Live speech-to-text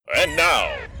And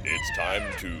now, it's time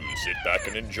to sit back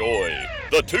and enjoy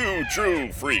the Two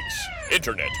True Freaks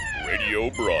Internet Radio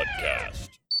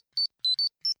Broadcast.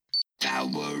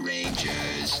 Power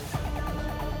Rangers.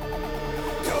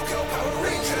 Go, go, Power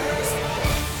Rangers!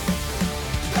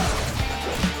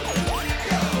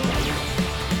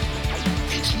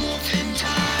 It's morphin'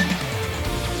 time.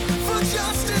 For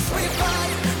justice we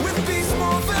fight, with beast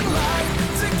morphin' light.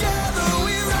 Together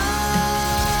we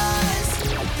rise!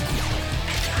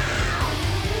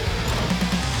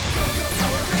 Go, go,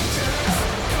 Power Rangers!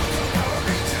 Go, go, Power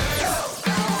Rangers! Go,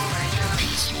 Power Rangers!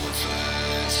 Beast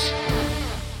Morphers.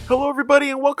 Hello, everybody,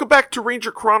 and welcome back to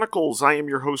Ranger Chronicles. I am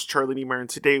your host, Charlie Niemeyer, and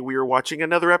today we are watching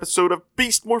another episode of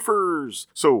Beast Morphers.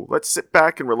 So let's sit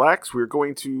back and relax. We're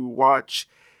going to watch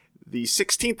the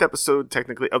 16th episode,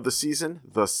 technically, of the season,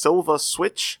 The Silva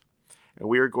Switch. And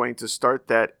we are going to start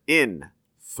that in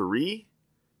 3,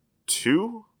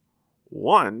 2,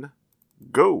 1,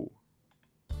 go.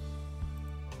 I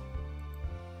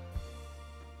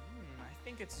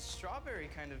think it's a strawberry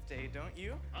kind of day, don't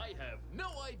you? I have no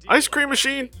idea. Ice cream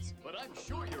machine. But I'm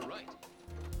sure you're right.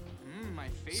 My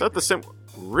favorite. Set the sim...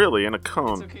 Really, in a It's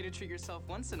cone. okay to treat yourself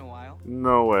once in a while.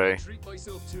 No way. Treat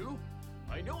myself too?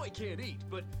 I know I can't eat,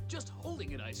 but just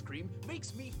holding an ice cream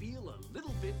makes me feel a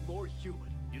little bit more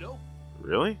human, you know?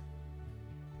 Really?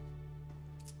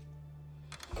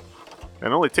 It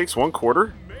only takes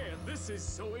 1/4? Man, this is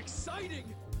so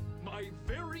exciting! My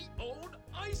very own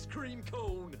ice cream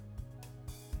cone!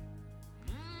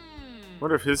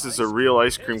 Wonder if his is a real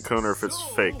ice cream cone or if it's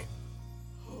fake.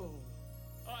 Oh,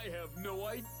 I have no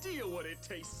idea what it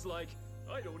tastes like.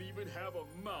 I don't even have a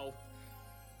mouth.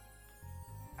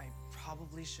 I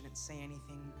probably shouldn't say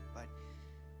anything, but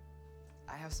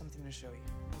I have something to show you.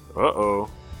 Uh-oh.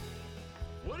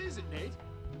 What is it, Nate?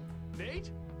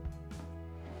 Nate?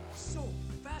 So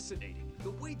fascinating. The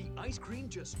way the ice cream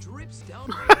just drips down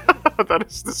my head. That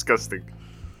is disgusting.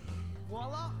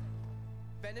 Voila!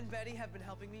 Ben and Betty have been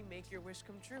helping me make your wish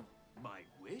come true. My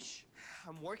wish?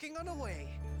 I'm working on a way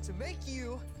to make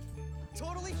you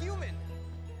totally human.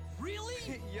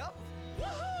 Really? Yup.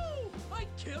 Woohoo! I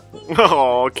can't believe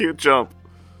Oh, cute jump.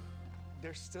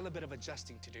 There's still a bit of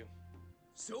adjusting to do.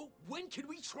 So, when can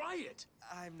we try it?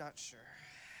 I'm not sure.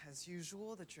 As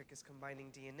usual, the trick is combining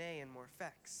DNA and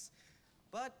Morphex.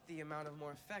 But the amount of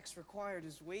Morphex required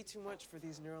is way too much for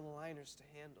these neural aligners to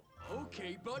handle.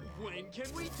 Okay, but when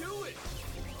can we do it?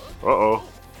 Uh-oh.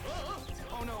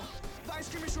 Oh no! The ice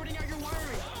cream is shorting out your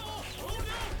wiring! Oh no!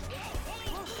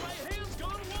 Oh, my hand's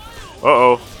gone wild!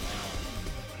 Uh-oh.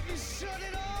 Shut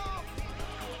it off!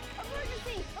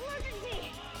 Emergency!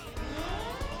 Emergency!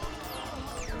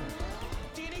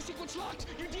 DNA sequence locked!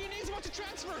 Your DNA is about to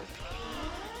transfer!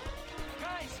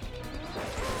 Guys!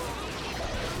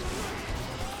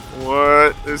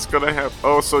 What is gonna happen?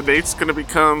 Oh, so Nate's gonna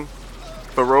become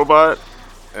the robot,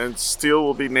 and Steel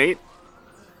will be Nate?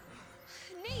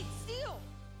 Nate, Steel!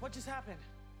 What just happened?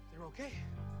 They're okay.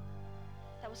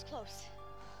 That was close.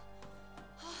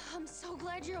 Oh, I'm so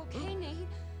glad you're okay, Nate.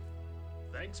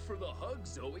 Thanks for the hug,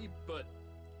 Zoe, but...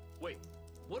 Wait,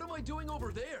 what am I doing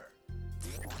over there?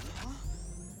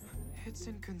 It's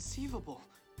inconceivable.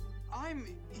 I'm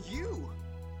you!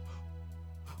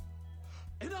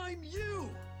 And I'm you!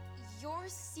 You're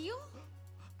Steel?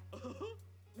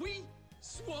 We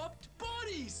swapped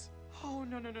bodies! Oh,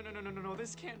 no,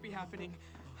 this can't be happening.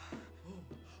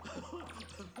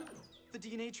 The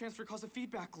DNA transfer caused a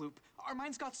feedback loop. Our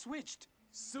minds got switched.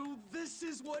 So this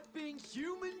is what being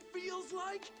human feels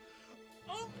like?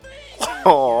 Amazing!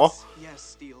 Aw. Yes,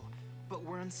 Steel. But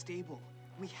we're unstable.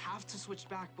 We have to switch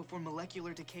back before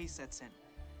molecular decay sets in.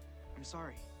 I'm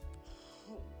sorry.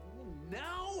 Oh,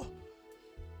 now?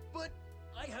 But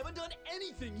I haven't done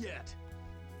anything yet.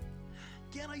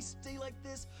 Can I stay like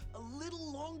this a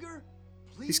little longer?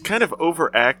 Please? He's kind of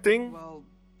overacting. Well,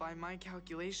 by my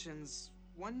calculations,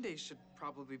 one day should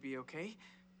probably be okay.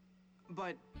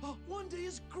 But Oh, one day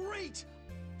is great.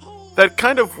 Oh, That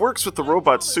kind of works with the I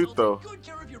robot promise suit, I'll though. take good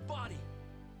care of your body.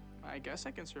 I guess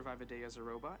I can survive a day as a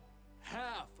robot.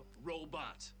 Half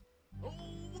robot. Oh,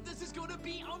 this is gonna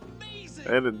be amazing.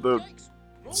 And the Yikes,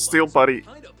 steel robots body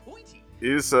are kinda pointy.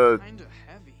 is Kinda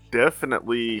heavy.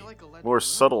 definitely I feel like a lead more balloon.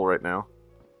 subtle right now.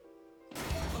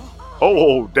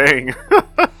 Oh, dang.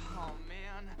 Oh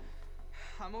man,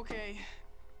 I'm okay.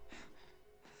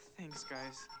 Thanks,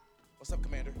 guys. What's up,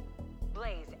 Commander?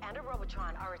 Blaze and a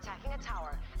Robotron are attacking a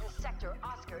tower in Sector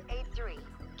Oscar 8-3.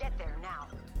 Get there now.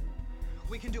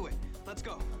 We can do it. Let's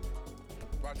go.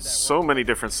 Roger that. So many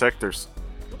different sectors.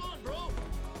 Come on, bro.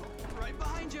 Right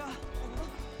behind ya.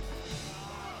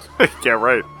 Yeah,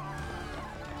 right.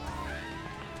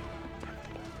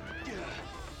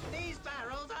 Nate,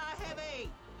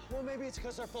 Well, maybe it's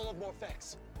because they're full of more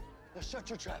effects. Now shut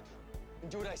your trap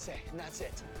and do what I say, and that's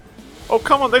it. Oh,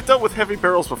 come on, they've dealt with heavy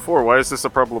barrels before. Why is this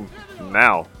a problem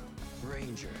now?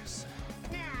 Rangers.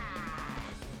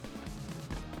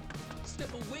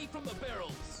 Step away from the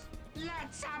barrels.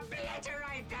 Let's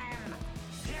obliterate them!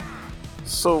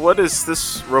 So what is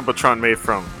this Robotron made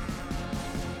from?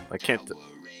 I can't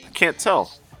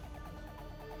tell.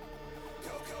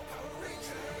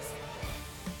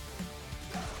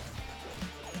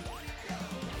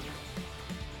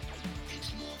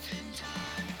 It's morphin'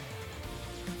 time.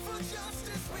 For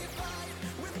justice we fight,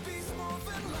 with peace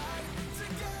moving light.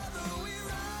 Together we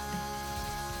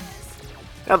rise.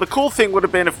 Now the cool thing would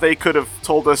have been if they could have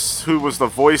told us who was the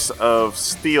voice of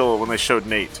Steel when they showed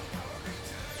Nate.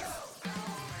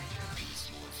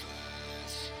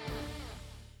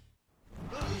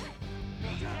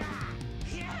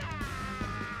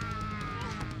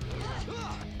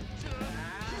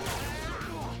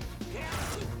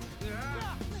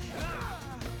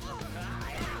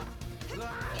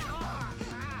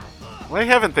 Why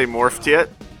haven't they morphed yet?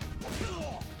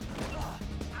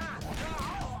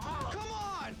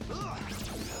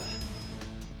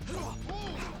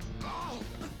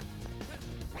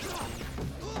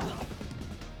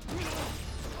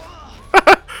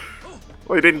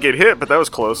 Well, he didn't get hit, but that was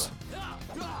close.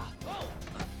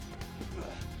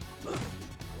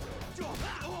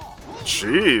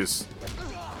 Jeez.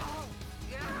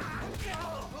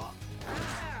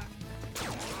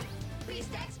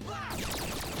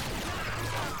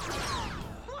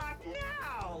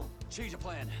 Change of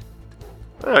plan.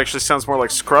 That actually sounds more like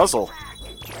Scruzzle.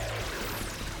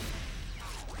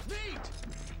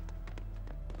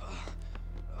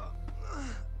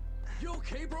 You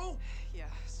okay, bro? Yeah,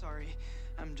 sorry.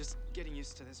 I'm just getting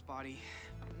used to this body.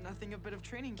 Nothing a bit of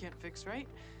training can't fix, right?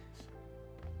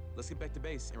 Let's get back to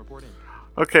base and report in.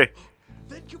 Okay,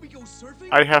 Then can we go surfing?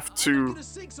 I have I'm to- not gonna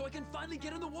sink so I can finally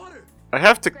get in the water. I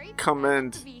have to Great.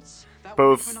 commend The beach. That would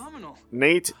both be phenomenal.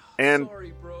 Nate and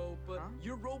Sorry, bro, but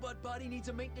your robot body needs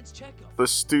a maintenance checkup. the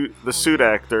suit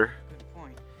actor Good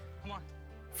point. Come on.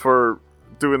 for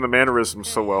doing the mannerisms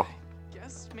so well.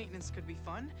 Guess maintenance could be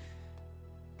fun.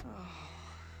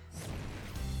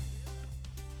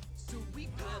 So we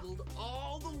paddled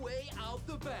all the way out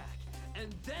the back,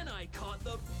 and then I caught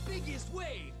the biggest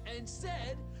wave and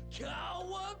said,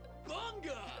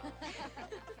 "Cowabunga!"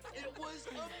 It was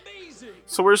amazing.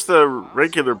 So where's the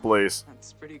regular Blaze?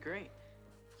 That's pretty great.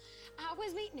 How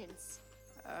was maintenance?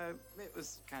 It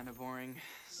was kind of boring.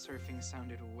 Surfing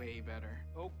sounded way better.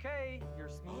 Okay, your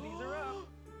smoothies are up.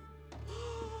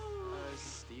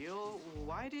 Steel,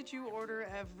 why did you order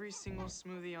every single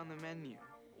smoothie on the menu?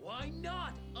 Why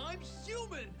not? I'm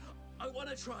human. I want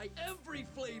to try every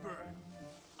flavor.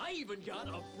 I even got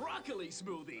a broccoli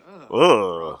smoothie. Ugh.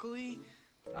 Broccoli?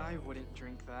 I wouldn't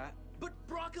drink that. But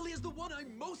broccoli is the one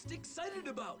I'm most excited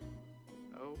about.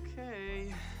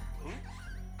 Okay.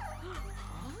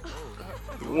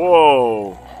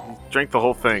 Whoa. Drank the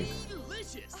whole thing.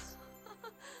 Delicious.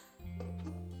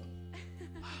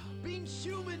 Being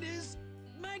human is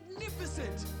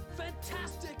magnificent,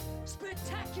 fantastic,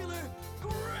 spectacular,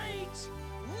 great.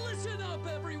 Listen up,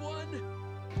 everyone.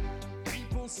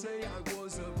 People say I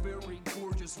was a very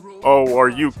gorgeous robot. Oh, are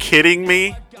you kidding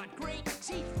me? I've got great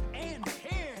teeth and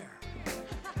hair.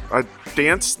 A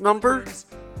dance number?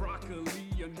 Broccoli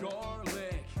and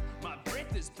garlic. My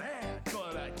breath is bad,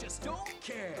 but I just don't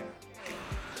care.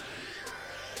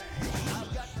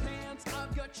 I've got pants,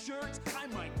 I've got shirts, I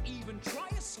might even try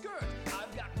a skirt.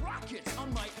 I've got rockets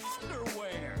on my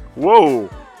underwear. Whoa.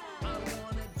 I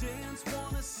wanna dance,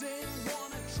 wanna sing,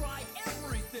 wanna try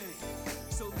everything.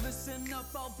 So listen up,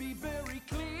 I'll be very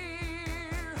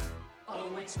clear. Oh,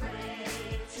 it's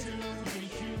great to be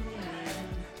human.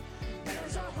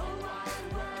 There's a whole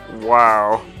wide world.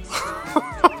 Wow.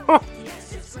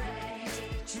 Yes, it's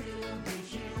great to be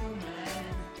human.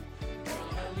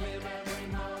 Gonna live every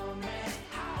moment.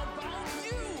 How about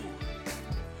you?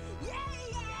 Yeah!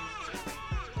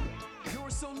 You're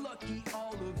so lucky,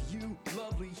 all of you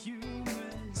lovely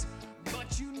humans.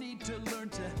 But you need to learn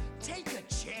to take a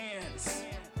chance.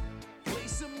 Play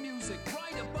some music,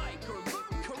 ride a bike, or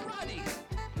learn karate.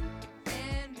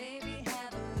 And maybe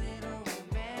have a little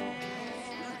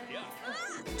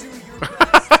romance. Do your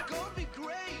best, gonna be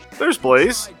great. There's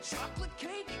Blaze. Fried chocolate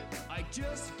cake? I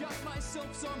just got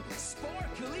myself some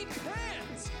sparkly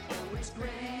pants. Oh, it's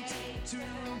great to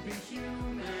be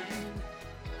human.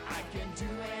 I can do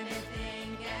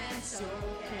anything, and so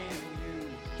can you.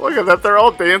 Look at that. They're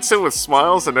all dancing with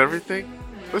smiles and everything.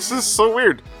 This is so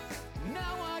weird.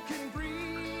 Now I can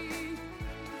breathe.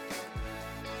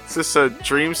 Is this a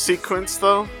dream sequence,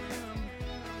 though?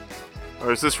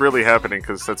 Or is this really happening?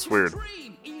 Because that's weird.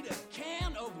 Dream, eat a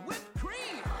can of whipped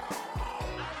cream. I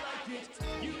like it,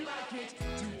 you like it,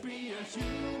 to be a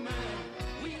human.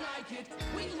 We like it,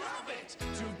 we love it,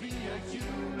 to be a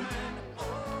human. Oh,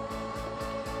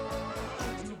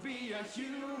 to be a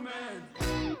human.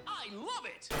 I love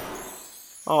it.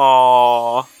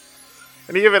 Aww.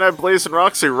 And he even had Blaze and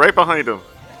Roxy right behind him.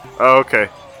 Oh, okay.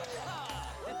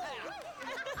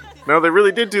 No, they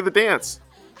really did do the dance.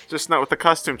 Just not with the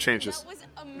costume changes. That was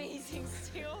amazing,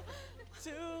 Steel.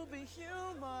 To be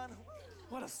human.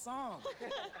 What a song.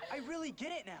 I really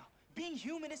get it now. Being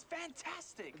human is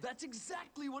fantastic. That's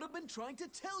exactly what I've been trying to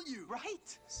tell you.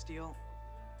 Right? Steel,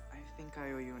 I think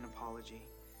I owe you an apology.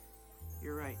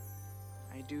 You're right.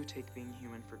 I do take being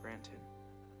human for granted.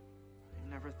 I've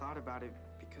never thought about it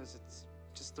because it's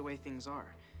just the way things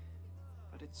are.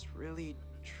 But it's really,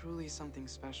 truly something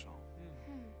special.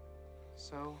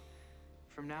 So,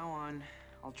 from now on,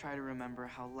 I'll try to remember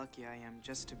how lucky I am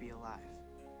just to be alive.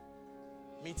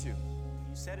 Me too.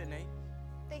 You said it, Nate.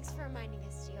 Thanks for reminding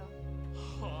us, Steel.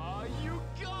 Aw, you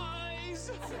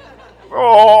guys!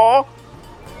 Aww.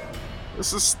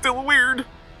 This is still weird.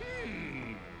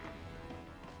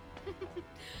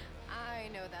 I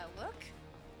know that look.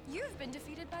 You've been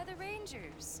defeated by the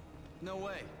Rangers. No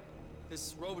way.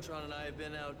 This Robotron and I have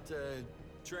been out,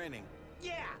 training.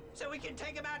 Yeah, so we can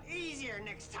take him out easier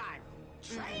next time.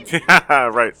 Training? Yeah,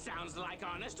 right. Sounds like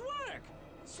honest work.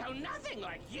 So nothing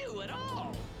like you at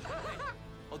all.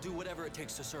 I'll do whatever it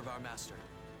takes to serve our master.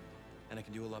 And I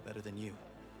can do a lot better than you,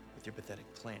 with your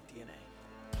pathetic plant DNA.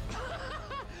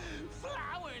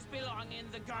 Flowers belong in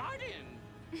the garden.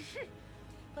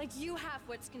 Like you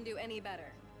half-wits can do any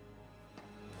better.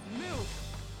 Milk!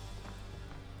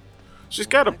 She's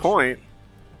got a point.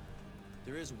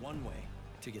 There is one way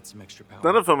to get some extra power.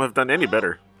 None of them have done any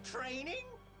better. Training?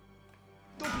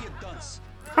 Don't be a dunce.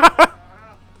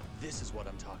 This is what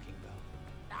I'm talking about.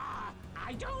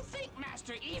 I don't think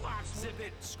Master Evox Zip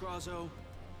it, Scrazzo.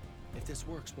 If this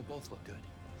works, we'll both look good.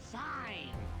 Fine.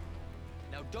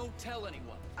 Now don't tell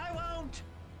anyone. I won't.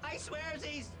 I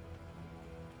swearsies.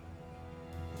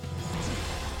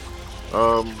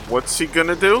 What's he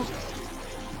gonna do?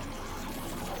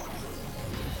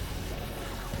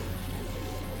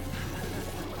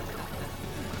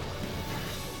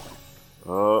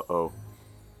 Uh-oh.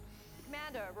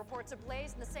 Commander, reports a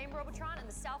blaze in the same Robotron in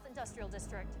the South Industrial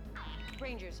District.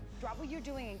 Rangers, drop what you're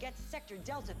doing and get to Sector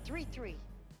Delta 3-3.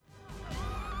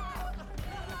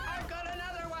 I've got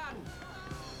another one.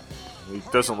 He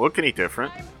doesn't look any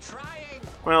different. I'm trying.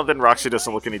 Well, then Roxy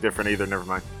doesn't look any different either. Never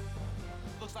mind.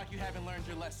 Looks like you haven't learned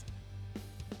your lesson.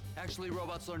 Actually,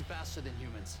 robots learn faster than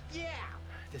humans. Yeah.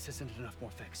 This isn't enough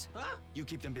more fix. Huh? You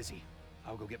keep them busy.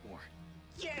 I'll go get more.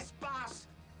 Yes, boss.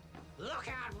 Look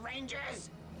out, Rangers.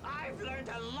 I've learned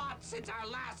a lot since our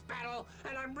last battle,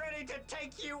 and I'm ready to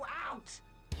take you out.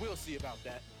 We'll see about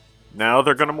that. Now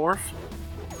they're gonna morph?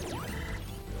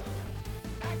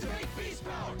 Activate beast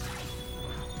power.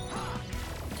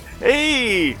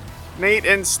 Hey! Nate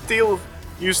and Steel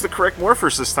used the correct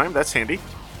morphers this time. That's handy.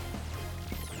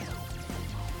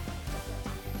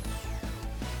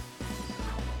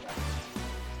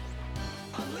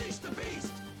 Unleash the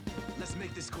beast! Let's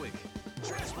make this quick.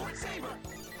 Transport Saber!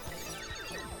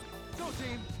 Go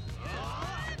team!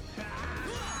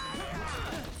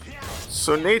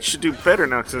 So Nate should do better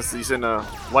now since he's in a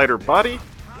lighter body.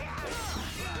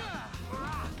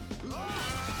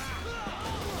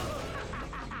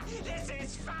 This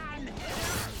is fun.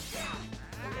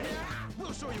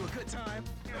 We'll show you a good time.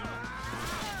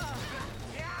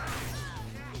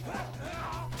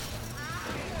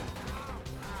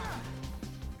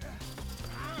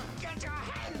 Get your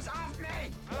hands off me.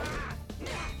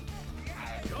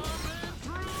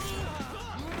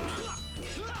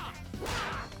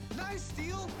 Nice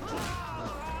steal.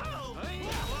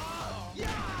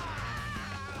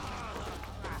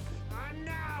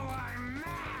 Now I'm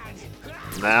mad.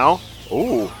 Now?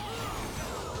 Ooh.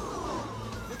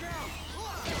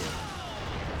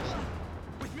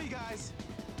 With me, guys.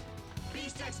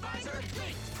 Beast X Visor,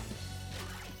 linked!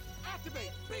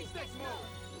 Activate Beast X mode!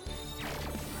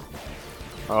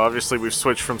 Obviously, we've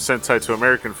switched from Sentai to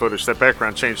American footage. That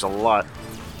background changed a lot.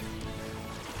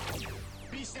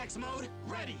 Beast X mode,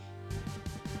 ready!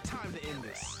 Time to end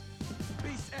this.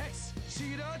 Beast X,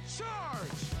 Cheetah, charge!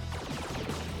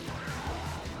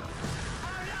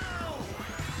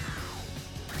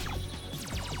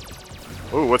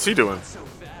 Ooh, what's he doing? So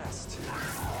fast.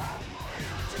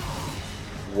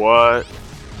 What?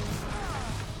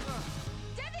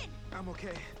 Devin! I'm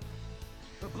okay.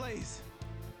 But Blaze.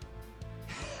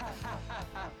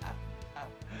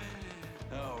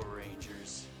 Oh,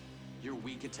 Rangers. Your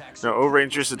weak attacks. No, O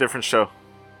Ranger's a different show.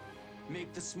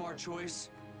 Make the smart choice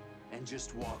and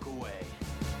just walk away.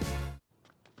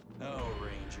 Oh,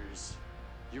 Rangers.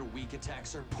 Your weak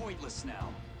attacks are pointless now.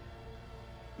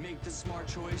 Make the smart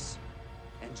choice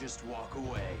and just walk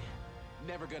away.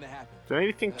 Never gonna happen. Did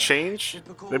anything change?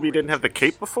 Typical Maybe he didn't have the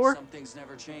cape before? Some things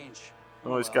never change.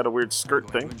 Oh, he's got a weird skirt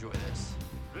I'm going thing. to enjoy this.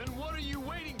 Then what are you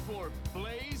waiting for,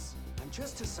 Blaze? I'm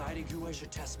just deciding who I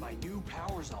should test my new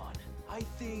powers on. I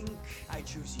think I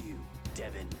choose you,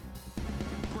 Devin.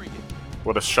 Bring it.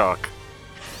 What a shock.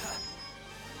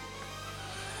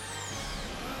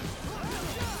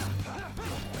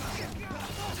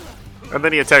 And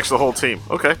then he attacks the whole team.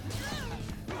 Okay.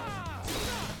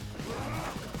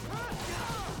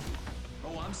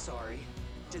 Oh, I'm sorry.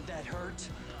 Did that hurt?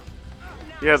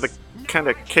 Yeah, the kind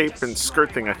of cape and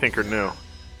skirt thing I think are new.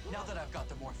 Now that I've got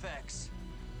the Morphex,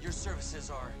 your services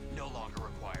are no longer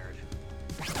required.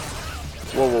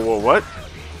 Whoa, whoa, whoa, what?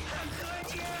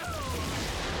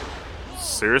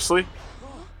 Seriously?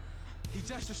 He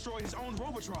just destroyed his own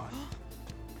Robotron.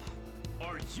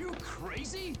 Are you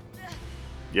crazy?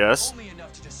 Yes. Only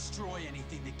enough to destroy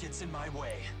anything that gets in my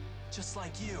way. Just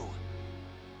like you.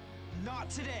 Not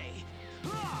today.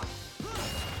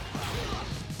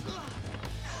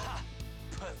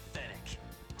 Pathetic.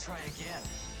 Try again.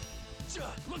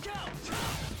 Look out!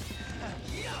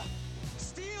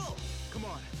 Steel! Come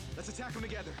on, let's attack him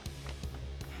together.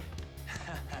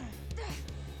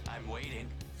 I'm waiting.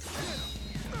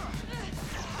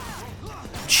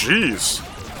 Jeez.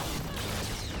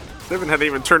 Devin hadn't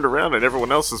even turned around and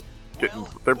everyone else is getting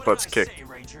their What butts did I kicked. say,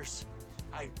 Rangers?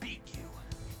 I beat you.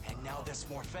 And now this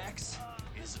Morphex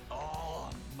is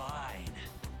all mine.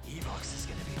 Evox is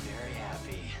gonna be very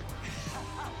happy.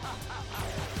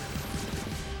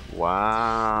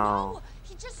 Wow. No!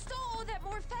 He just stole all that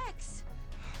Morphex!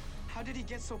 How did he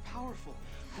get so powerful?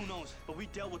 Who knows? But we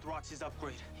dealt with Roxy's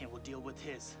upgrade, and we'll deal with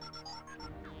his.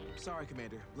 Sorry,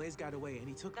 Commander. Blaze got away and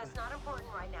he took That's not important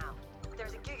right now.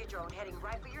 There's a Gigadrone heading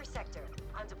right for your sector.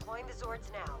 I'm deploying the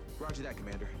Zords now. Roger that,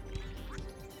 Commander.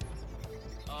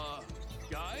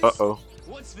 Guys? Uh-oh.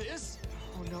 What's this?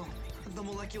 Oh no, the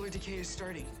molecular decay is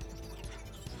starting.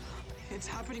 It's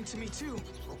happening to me too.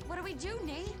 What do we do,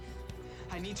 Nate?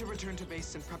 I need to return to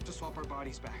base and prep to swap our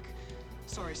bodies back.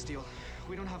 Sorry, Steel.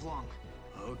 We don't have long.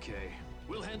 Okay.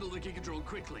 We'll handle the Gigadrone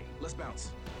quickly. Let's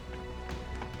bounce.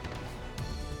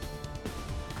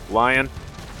 Lion.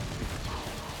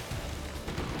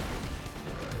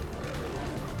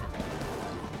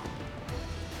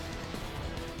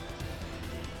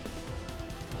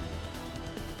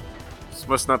 This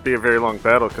must not be a very long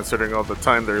battle considering all the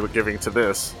time they're giving to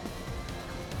this.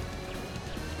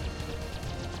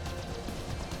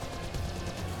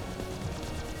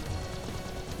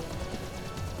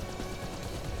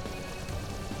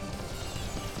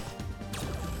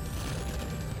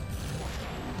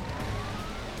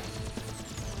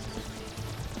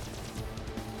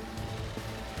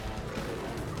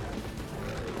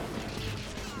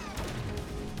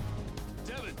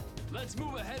 Devin, let's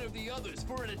move ahead of the others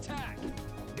for an attack.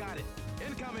 Got it.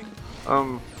 Incoming.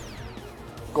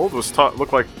 Gold was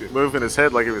looked like moving his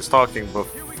head like he was talking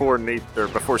before Nate or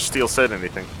before Steel said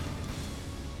anything.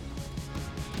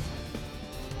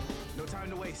 No time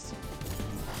to waste.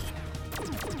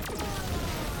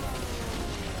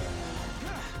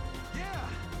 Yeah.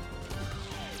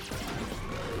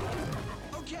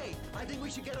 Okay, I think we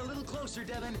should get a little closer,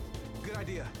 Devin. Good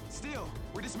idea. Steel,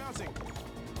 we're dismounting.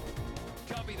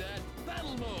 Copy that.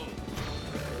 Battle mode.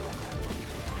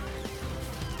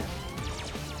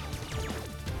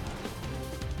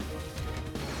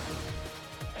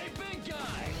 Hey, big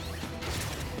guy!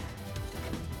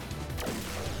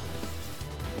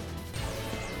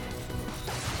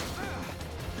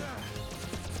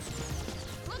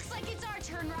 Looks like it's our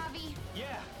turn, Ravi.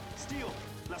 Yeah. Steel,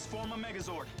 let's form a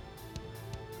Megazord.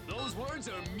 Those words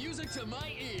are music to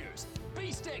my ears.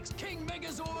 Beast X King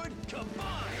Megazord,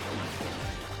 combine!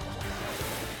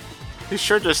 He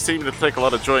sure just seemed to take a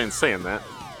lot of joy in saying that.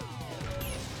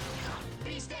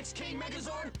 Beast X King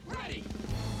Megazord, ready!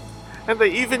 And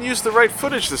they even used the right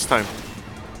footage this time.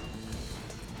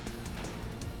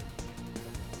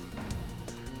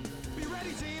 Be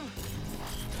ready, team.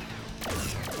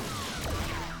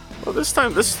 Well, this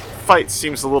time, this fight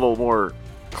seems a little more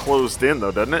closed in,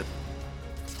 though, doesn't it?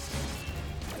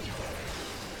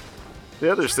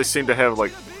 The others, they seem to have,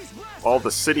 like, all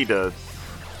the city to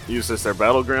use as their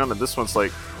battleground, and this one's,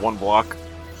 like, one block.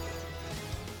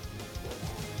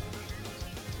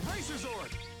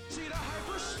 Racerzord, Cheetah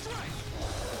Hyper Strike.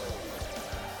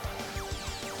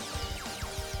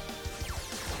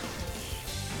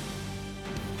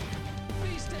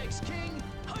 Beast X Vortex King,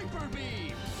 Hyper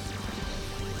Beam!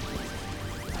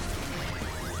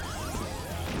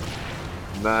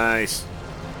 Nice.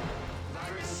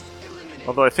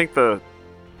 Although I think the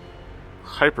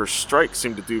Hyper Strike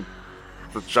seemed to do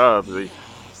the job. The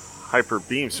Hyper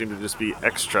Beam seemed to just be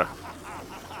extra.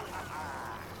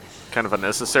 Kind of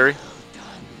unnecessary.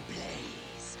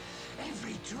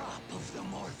 Every drop of the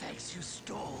Morphex you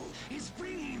stole is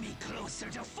bringing me closer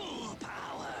to full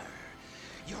power.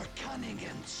 Your cunning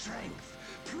and strength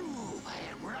prove I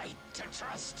am right to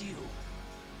trust you.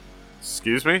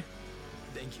 Excuse me?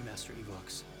 Thank you, Master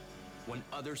Evox. When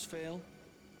others fail,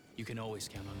 you can always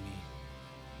count on me.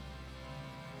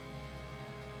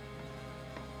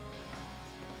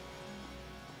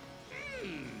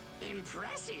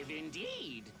 Impressive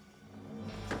indeed.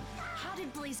 How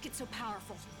did Blaze get so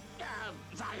powerful?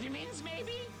 Vitamins,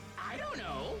 maybe? I don't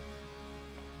know.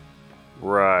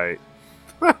 Right.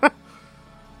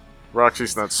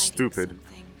 Roxy's not stupid.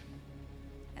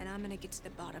 And I'm gonna get to the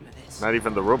bottom of this. Not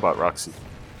even the robot Roxy.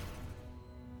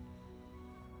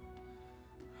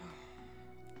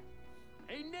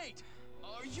 Hey, Nate,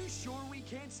 are you sure we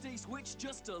can't stay switched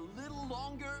just a little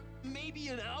longer? Maybe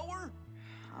an hour?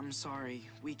 I'm sorry,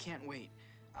 we can't wait.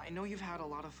 I know you've had a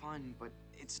lot of fun, but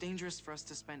it's dangerous for us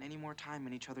to spend any more time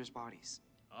in each other's bodies.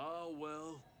 Oh,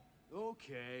 well,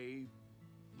 okay.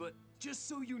 But just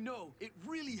so you know, it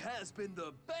really has been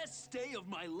the best day of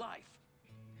my life.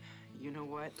 You know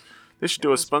what? They should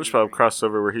do a SpongeBob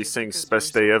crossover where he sings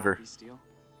Best Day Ever.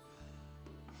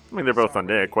 I mean, they're both on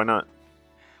Nick, why not?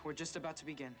 We're just about to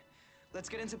begin. Let's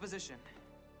get into position.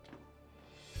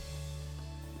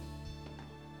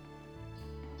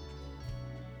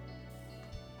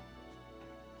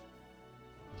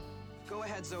 Go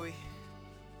ahead, Zoe.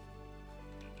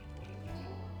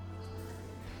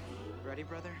 Ready,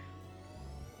 brother?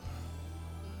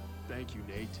 Thank you,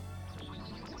 Nate.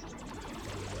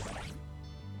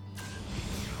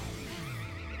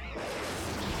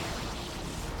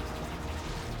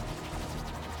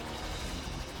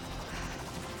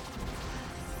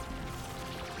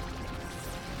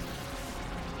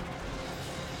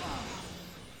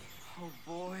 Oh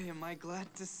boy, am I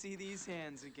glad to see these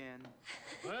hands again.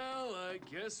 Well, I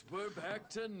guess we're back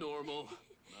to normal.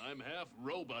 I'm half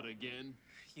robot again.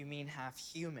 You mean half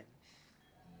human?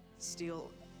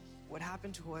 Steel, what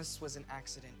happened to us was an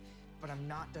accident, but I'm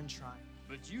not done trying.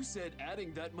 But you said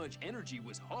adding that much energy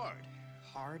was hard.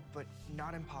 Hard, but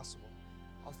not impossible.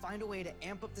 I'll find a way to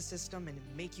amp up the system and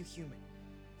make you human.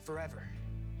 Forever.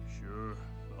 Sure.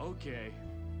 Okay.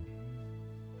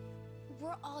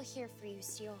 We're all here for you,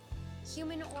 Steel.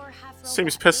 Human or half robot.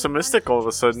 Seems pessimistic all of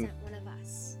a sudden. One of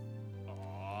us.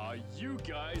 Aw, you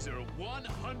guys are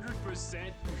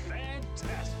 100%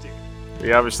 fantastic.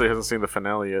 He obviously hasn't seen the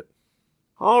finale yet.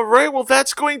 Alright, well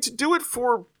that's going to do it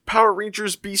for Power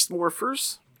Rangers Beast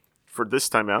Morphers for this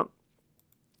time out.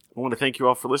 I want to thank you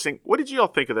all for listening. What did you all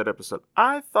think of that episode?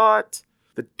 I thought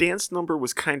the dance number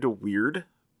was kind of weird,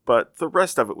 but the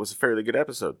rest of it was a fairly good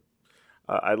episode.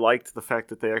 I liked the fact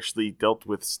that they actually dealt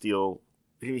with Steel.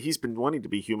 He's been wanting to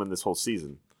be human this whole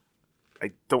season.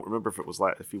 I don't remember if it was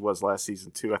if he was last season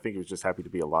too. I think he was just happy to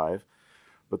be alive.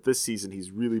 But this season,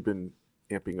 he's really been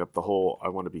amping up the whole I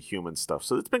want to be human stuff.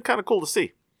 So it's been kind of cool to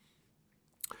see.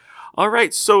 All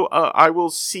right, so I will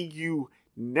see you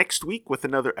next week with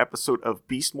another episode of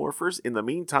Beast Morphers. In the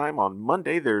meantime, on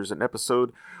Monday, there's an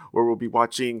episode where we'll be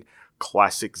watching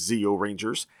classic Zeo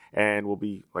Rangers. And we'll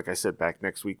be, like I said, back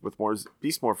next week with more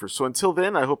Beast Morphers. So until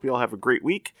then, I hope you all have a great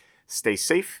week. Stay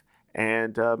safe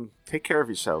and take care of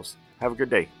yourselves. Have a good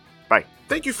day. Bye.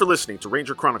 Thank you for listening to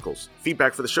Ranger Chronicles.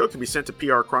 Feedback for the show can be sent to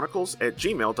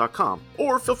prchronicles@gmail.com,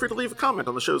 or feel free to leave a comment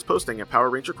on the show's posting at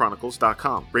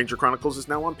powerrangerchronicles.com. Ranger Chronicles is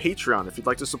now on Patreon. If you'd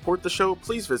like to support the show,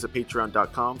 please visit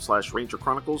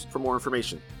patreon.com/rangerchronicles for more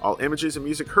information. All images and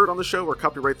music heard on the show are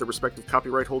copyright the respective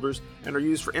copyright holders and are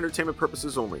used for entertainment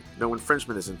purposes only. No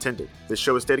infringement is intended. This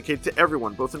show is dedicated to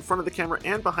everyone, both in front of the camera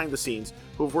and behind the scenes,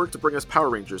 who have worked to bring us Power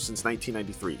Rangers since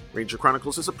 1993. Ranger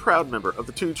Chronicles is a proud member of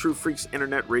the Two True Freaks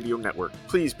Internet Radio Network.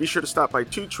 Please be sure to stop by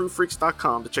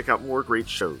twotruefreaks.com to check out more great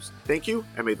shows. Thank you,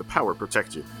 and may the power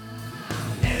protect you.